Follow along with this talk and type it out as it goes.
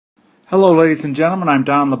Hello ladies and gentlemen, I'm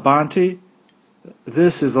Don Labonte.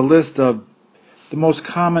 This is a list of the most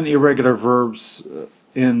common irregular verbs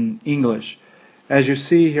in English. As you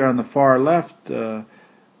see here on the far left,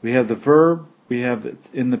 we have the verb, we have it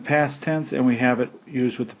in the past tense, and we have it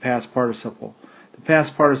used with the past participle. The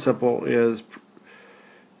past participle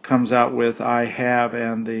comes out with I have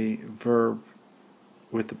and the verb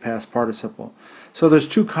with the past participle. So there's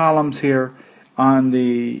two columns here. On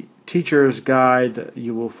the teacher's guide,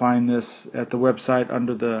 you will find this at the website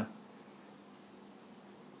under the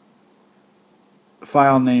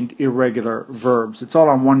file named Irregular Verbs. It's all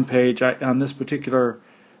on one page. On this particular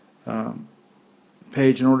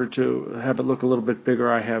page, in order to have it look a little bit bigger,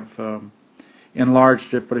 I have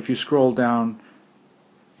enlarged it, but if you scroll down,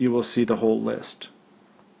 you will see the whole list.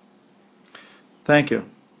 Thank you.